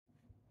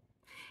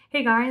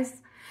Hey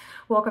guys,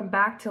 welcome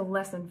back to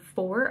lesson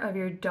 4 of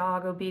your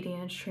dog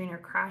obedience trainer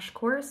crash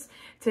course.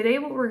 Today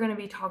what we're going to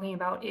be talking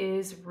about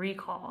is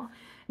recall.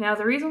 Now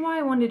the reason why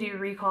I wanted to do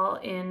recall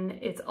in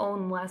its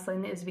own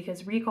lesson is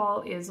because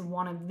recall is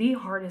one of the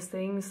hardest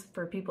things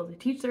for people to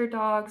teach their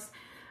dogs,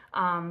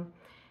 and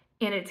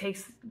it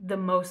takes the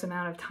most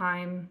amount of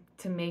time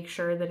to make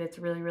sure that it's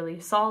really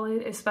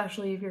solid,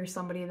 especially if you're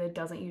somebody that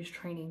doesn't use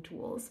training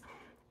tools.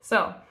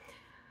 So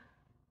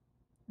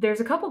there's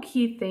a couple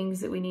key things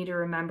that we need to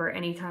remember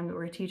anytime that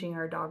we're teaching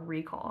our dog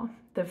recall.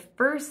 The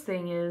first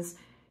thing is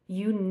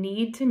you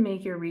need to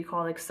make your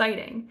recall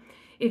exciting.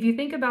 If you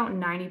think about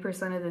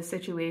 90% of the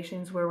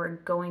situations where we're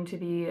going to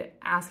be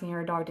asking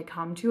our dog to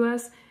come to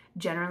us,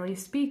 generally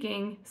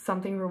speaking,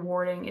 something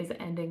rewarding is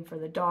ending for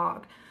the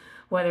dog.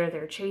 Whether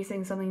they're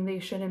chasing something they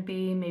shouldn't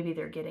be, maybe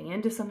they're getting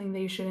into something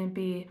they shouldn't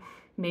be,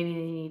 maybe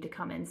they need to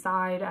come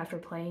inside after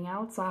playing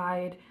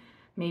outside,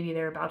 maybe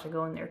they're about to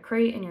go in their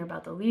crate and you're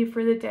about to leave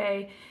for the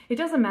day. It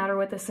doesn't matter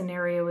what the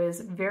scenario is.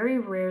 Very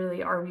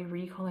rarely are we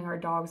recalling our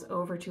dogs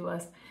over to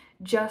us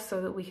just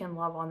so that we can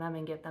love on them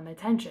and give them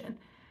attention.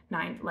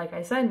 Like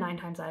I said, 9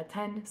 times out of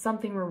 10,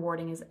 something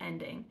rewarding is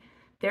ending.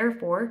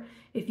 Therefore,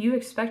 if you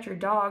expect your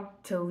dog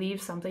to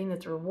leave something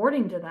that's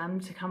rewarding to them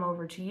to come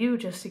over to you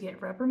just to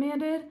get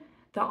reprimanded,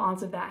 the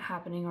odds of that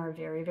happening are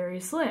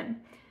very slim.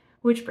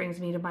 Which brings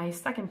me to my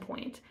second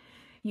point.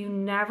 You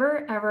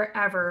never,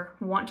 ever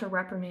want to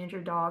reprimand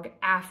your dog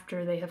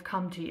after they have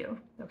come to you,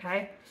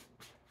 okay?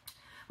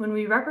 When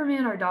we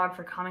reprimand our dog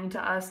for coming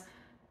to us,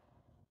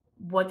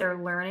 what they're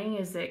learning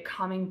is that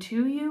coming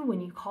to you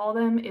when you call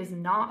them is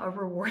not a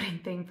rewarding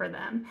thing for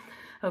them,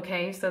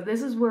 okay? So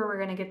this is where we're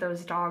gonna get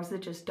those dogs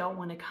that just don't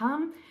wanna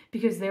come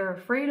because they're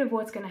afraid of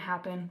what's gonna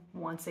happen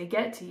once they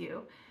get to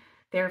you.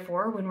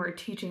 Therefore, when we're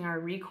teaching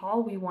our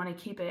recall, we wanna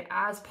keep it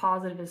as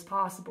positive as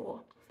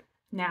possible.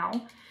 Now,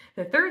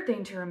 the third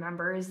thing to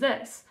remember is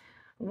this.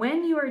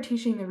 When you are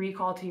teaching the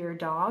recall to your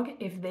dog,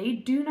 if they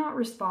do not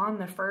respond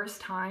the first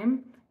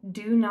time,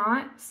 do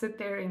not sit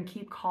there and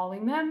keep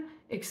calling them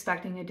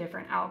expecting a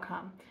different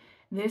outcome.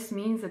 This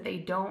means that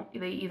they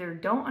either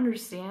don't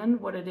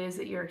understand what it is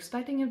that you're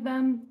expecting of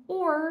them,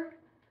 or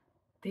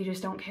they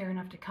just don't care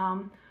enough to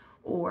come,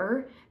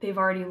 or they've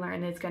already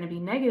learned that it's going to be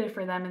negative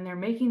for them and they're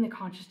making the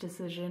conscious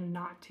decision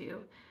not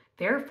to.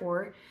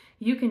 Therefore,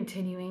 you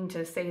continuing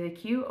to say the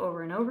cue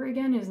over and over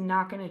again is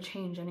not going to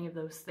change any of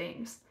those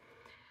things.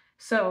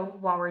 So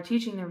while we're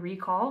teaching the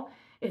recall,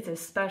 it's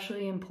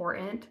especially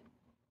important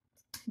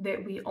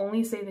that we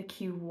only say the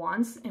cue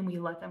once and we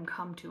let them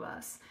come to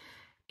us.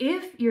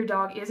 If your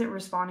dog isn't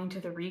responding to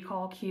the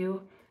recall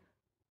cue,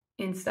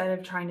 instead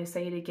of trying to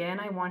say it again,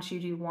 I want you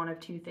to do one of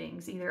two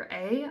things. Either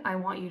A, I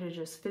want you to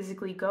just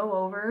physically go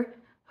over,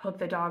 hook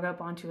the dog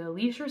up onto a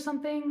leash or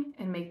something,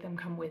 and make them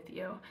come with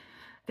you.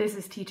 This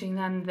is teaching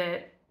them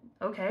that,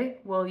 okay,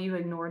 well, you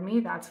ignored me,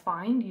 that's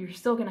fine. You're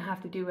still gonna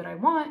have to do what I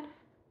want,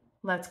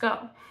 let's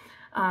go.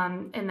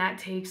 And that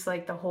takes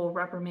like the whole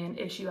reprimand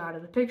issue out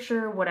of the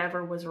picture.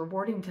 Whatever was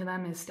rewarding to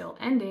them is still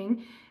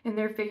ending, and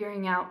they're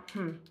figuring out,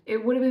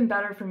 it would have been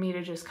better for me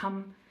to just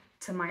come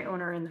to my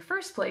owner in the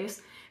first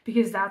place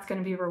because that's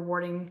gonna be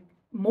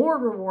more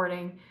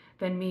rewarding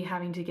than me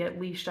having to get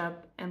leashed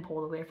up and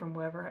pulled away from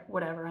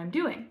whatever I'm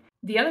doing.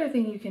 The other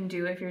thing you can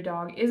do if your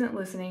dog isn't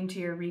listening to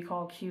your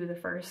recall cue the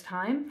first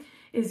time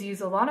is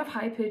use a lot of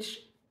high-pitched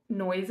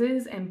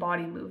noises and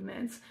body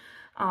movements.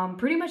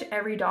 Pretty much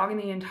every dog in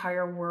the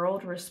entire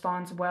world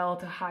responds well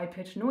to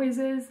high-pitched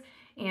noises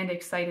and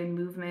excited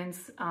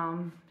movements.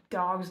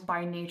 Dogs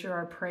by nature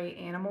are prey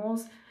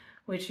animals,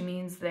 which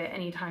means that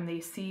anytime they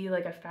see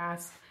like a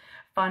fast,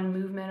 fun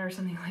movement or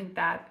something like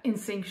that,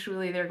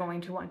 instinctually they're going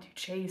to want to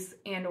chase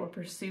and or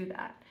pursue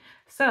that.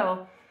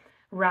 So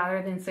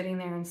rather than sitting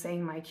there and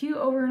saying my cue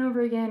over and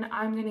over again,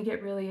 I'm gonna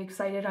get really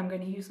excited, I'm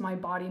gonna use my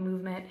body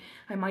movement,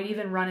 I might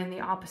even run in the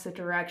opposite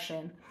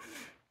direction.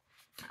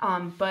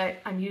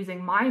 But I'm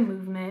using my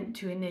movement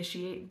to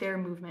initiate their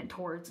movement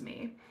towards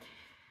me.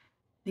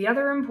 The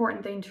other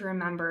important thing to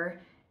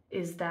remember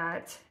is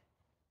that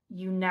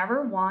you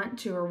never want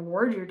to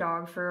reward your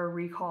dog for a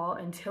recall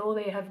until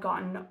they have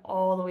gotten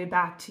all the way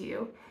back to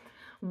you.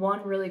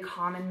 One really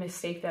common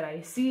mistake that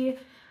I see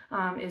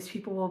is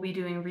people will be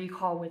doing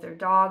recall with their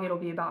dog. It'll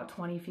be about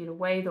 20 feet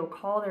away. They'll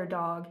call their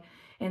dog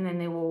and then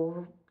they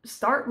will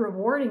start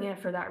rewarding it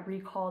for that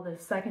recall the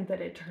second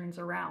that it turns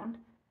around.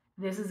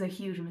 This is a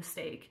huge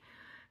mistake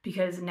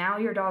because now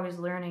your dog is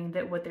learning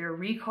that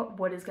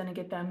what is going to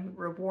get them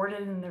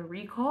rewarded in the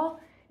recall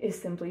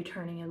is simply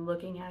turning and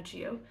looking at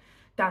you.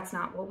 That's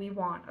not what we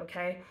want,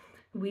 okay?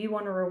 We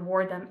want to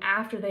reward them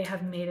after they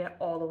have made it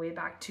all the way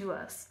back to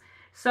us.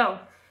 So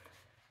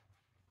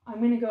I'm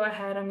going to go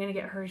ahead, I'm going to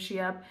get Hershey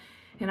up,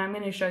 and I'm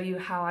going to show you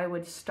how I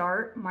would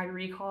start my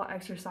recall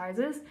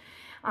exercises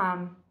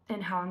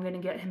and how I'm going to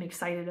get him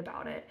excited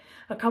about it.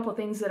 A couple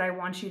things that I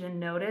want you to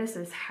notice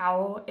is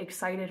how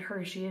excited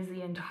Hershey is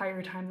the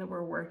entire time that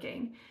we're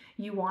working.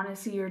 You want to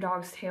see your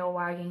dog's tail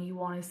wagging, you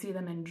want to see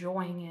them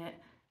enjoying it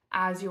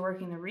as you're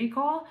working the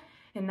recall,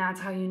 and that's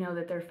how you know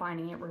that they're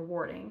finding it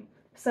rewarding.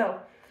 So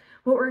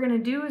What we're gonna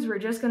do is we're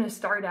just gonna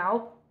start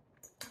out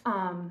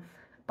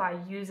by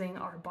using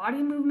our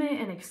body movement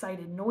and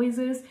excited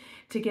noises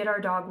to get our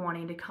dog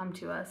wanting to come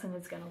to us, and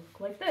it's gonna look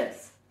like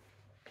this.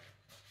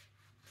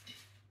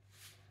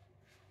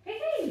 Hey,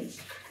 hey.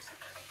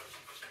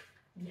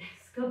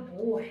 Yes, good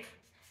boy.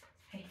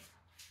 Hey,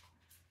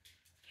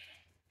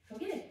 go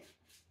get it.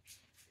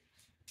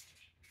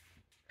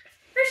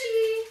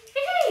 Hershey,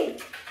 hey, hey.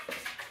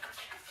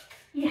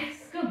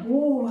 Yes, good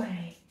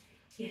boy.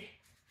 Get it.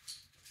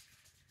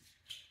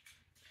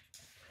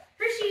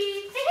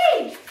 Hershey,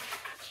 hey, hey.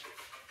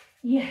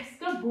 Yes,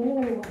 good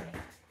boy.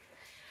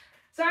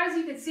 So as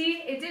you can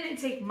see, it didn't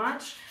take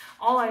much.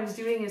 All I was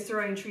doing is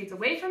throwing treats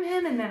away from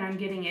him, and then I'm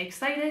getting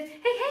excited.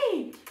 Hey,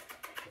 hey.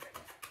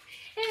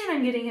 And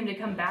I'm getting him to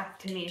come back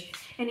to me.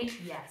 And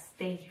yes,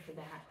 thank you for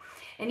that.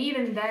 And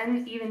even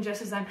then, even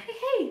just as I'm, hey,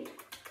 hey,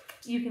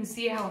 you can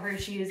see how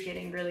Hershey is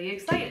getting really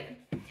excited.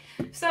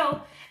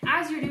 So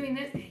as you're doing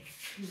this,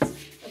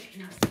 okay,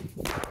 now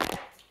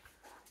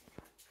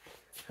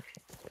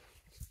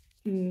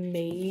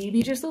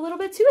maybe just a little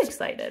bit too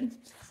excited.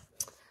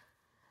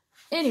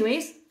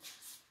 Anyways,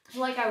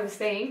 like I was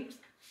saying,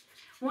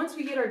 once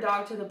we get our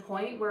dog to the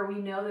point where we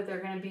know that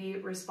they're going to be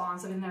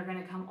responsive and they're going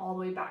to come all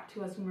the way back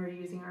to us when we're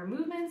using our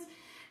movements,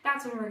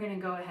 that's when we're going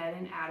to go ahead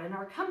and add in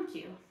our come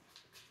cue.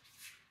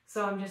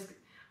 So I'm just,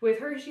 with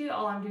Hershey,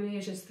 all I'm doing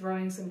is just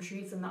throwing some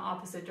treats in the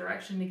opposite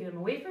direction to get him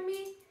away from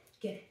me.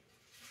 Get it.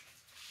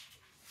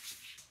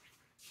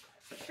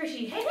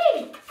 Hershey, hey,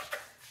 hey.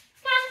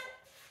 Come.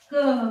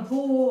 Good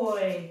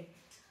boy.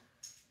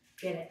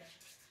 Get it.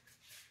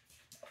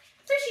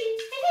 Hershey,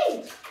 hey,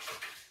 hey.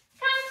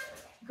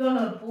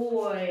 Good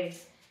boy.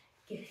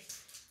 Get it.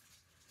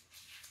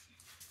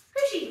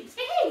 Hershey,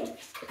 hey, hey.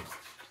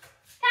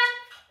 Come.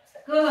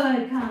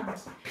 Good, come.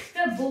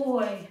 Good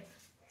boy.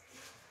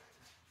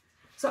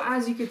 So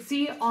as you can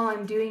see, all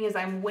I'm doing is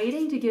I'm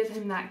waiting to give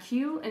him that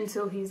cue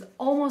until he's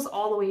almost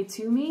all the way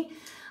to me.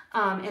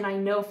 And I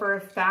know for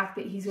a fact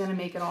that he's gonna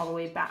make it all the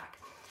way back.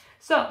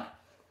 So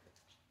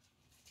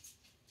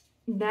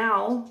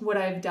now what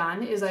I've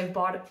done is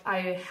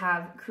I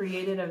have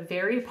created a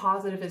very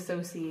positive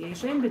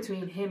association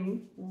between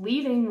him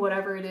leaving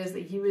whatever it is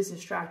that he was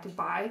distracted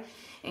by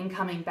and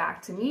coming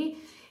back to me.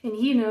 And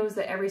he knows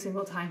that every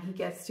single time he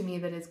gets to me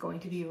that it's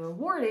going to be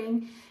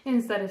rewarding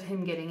instead of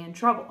him getting in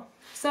trouble.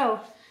 So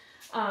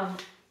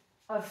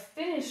a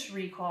finish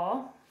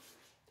recall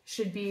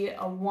should be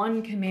a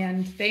one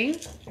command thing.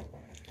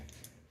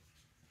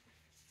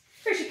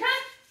 Hershey, come.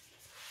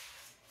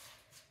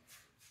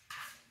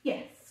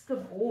 Yes.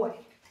 Good boy.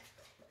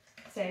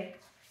 Say.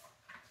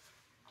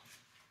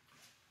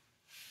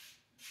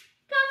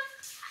 Come.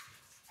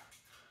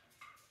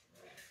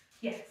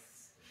 Yes.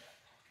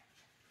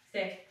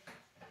 Say.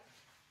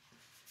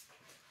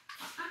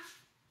 Come.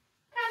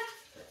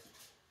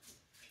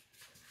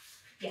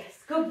 Yes.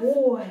 Good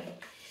boy.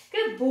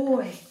 Good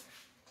boy.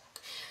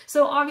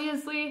 So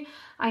obviously,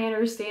 I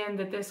understand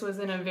that this was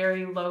in a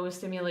very low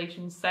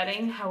stimulation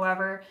setting.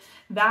 However,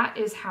 that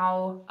is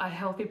how a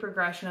healthy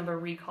progression of a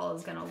recall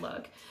is going to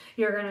look.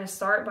 You're going to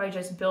start by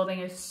just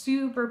building a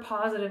super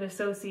positive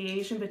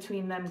association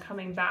between them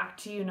coming back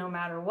to you no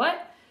matter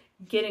what,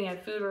 getting a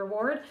food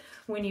reward.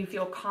 When you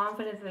feel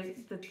confident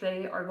that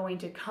they are going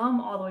to come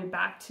all the way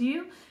back to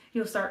you,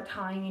 you'll start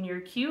tying in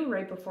your cue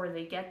right before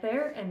they get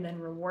there and then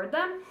reward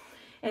them.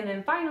 And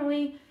then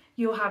finally,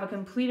 you'll have a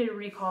completed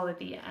recall at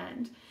the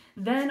end.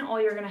 Then all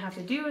you're going to have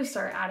to do is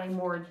start adding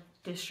more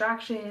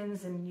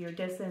distractions and your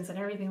distance and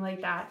everything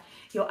like that.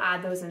 You'll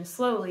add those in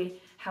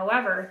slowly.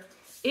 However,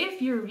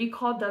 if your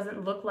recall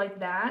doesn't look like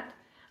that,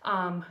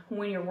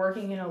 when you're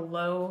working in a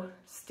low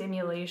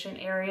stimulation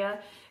area,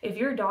 if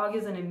your dog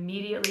isn't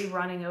immediately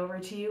running over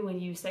to you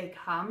when you say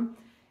come,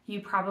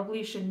 you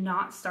probably should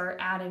not start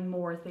adding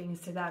more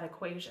things to that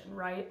equation,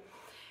 right?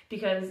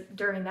 Because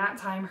during that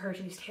time,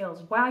 Hershey's tail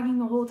is wagging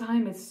the whole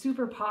time. It's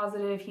super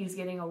positive. He's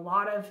getting a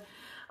lot of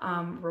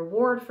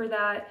reward for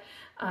that.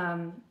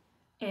 And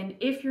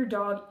if your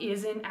dog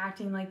isn't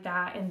acting like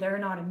that and they're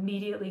not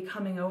immediately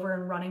coming over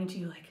and running to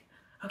you like,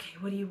 okay,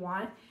 what do you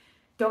want?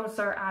 Don't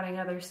start adding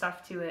other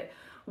stuff to it.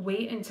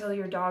 Wait until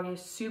your dog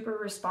is super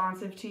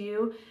responsive to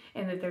you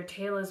and that their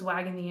tail is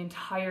wagging the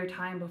entire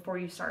time before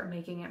you start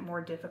making it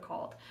more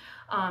difficult.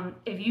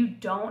 If you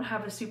don't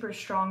have a super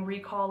strong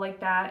recall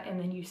like that and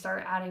then you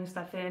start adding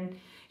stuff in,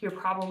 you're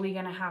probably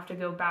gonna have to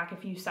go back a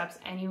few steps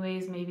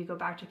anyways, maybe go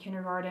back to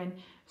kindergarten.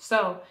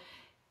 So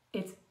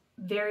it's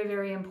very,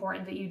 very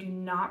important that you do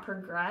not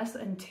progress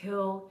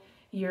until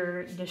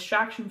your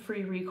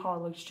distraction-free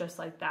recall looks just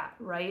like that,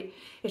 right?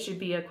 It should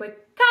be a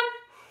quick come,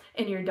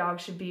 and your dog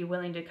should be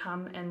willing to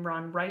come and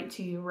run right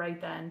to you right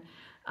then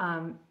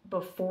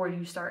before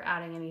you start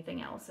adding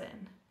anything else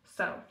in.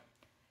 So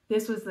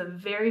this was the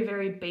very,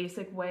 very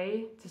basic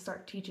way to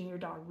start teaching your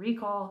dog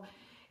recall.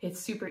 It's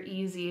super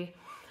easy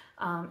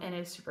and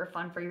it's super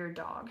fun for your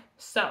dog.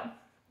 So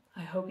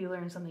I hope you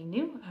learned something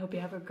new. I hope you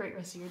have a great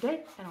rest of your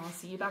day, and I'll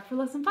see you back for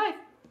lesson 5.